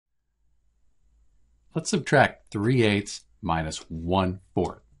Let's subtract 3/8 minus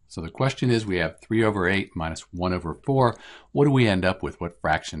 1/4. So the question is, we have 3 over 8 minus 1 over 4. What do we end up with? What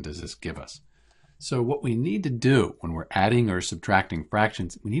fraction does this give us? So what we need to do when we're adding or subtracting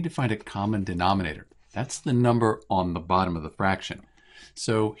fractions, we need to find a common denominator. That's the number on the bottom of the fraction.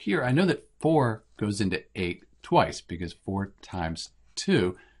 So here I know that 4 goes into 8 twice, because 4 times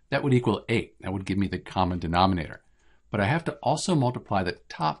 2, that would equal 8. That would give me the common denominator. But I have to also multiply the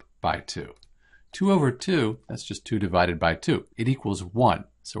top by 2. 2 over 2, that's just 2 divided by 2. It equals 1.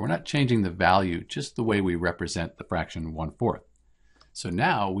 So we're not changing the value, just the way we represent the fraction 1/4. So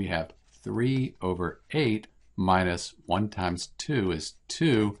now we have 3 over 8 minus 1 times 2 is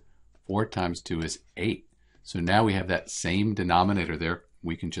 2. 4 times 2 is 8. So now we have that same denominator there.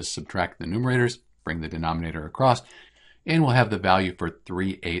 We can just subtract the numerators, bring the denominator across, and we'll have the value for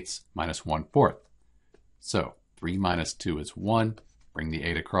 3/8 minus 1/4. So 3 minus 2 is 1. Bring the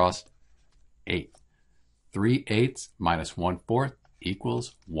 8 across. 8. 3/8 minus 1/4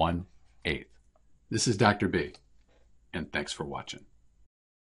 equals 1/8. This is Dr. B, and thanks for watching.